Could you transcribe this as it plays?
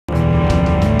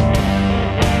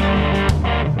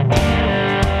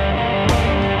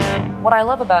What I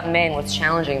love about May and what's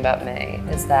challenging about May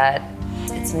is that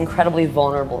it's an incredibly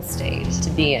vulnerable state to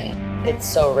be in. It's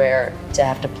so rare to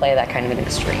have to play that kind of an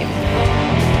extreme.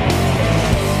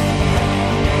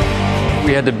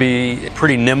 We had to be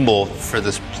pretty nimble for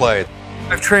this play.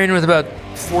 I've trained with about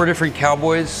 4 different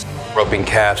cowboys, roping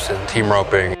calves and team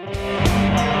roping.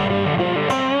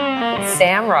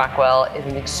 Sam Rockwell is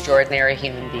an extraordinary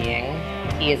human being.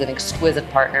 He is an exquisite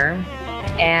partner,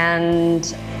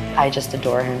 and I just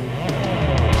adore him.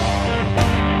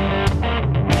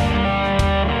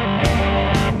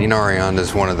 Nina Arianda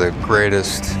is one of the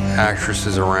greatest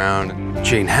actresses around.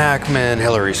 Jane Hackman,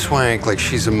 Hilary Swank, like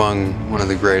she's among one of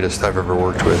the greatest I've ever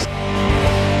worked with.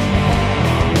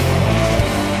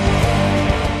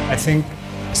 I think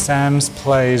Sam's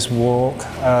plays walk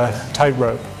a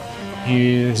tightrope.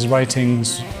 His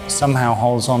writings somehow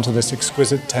holds on to this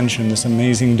exquisite tension, this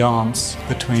amazing dance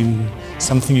between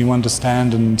something you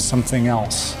understand and something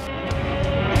else.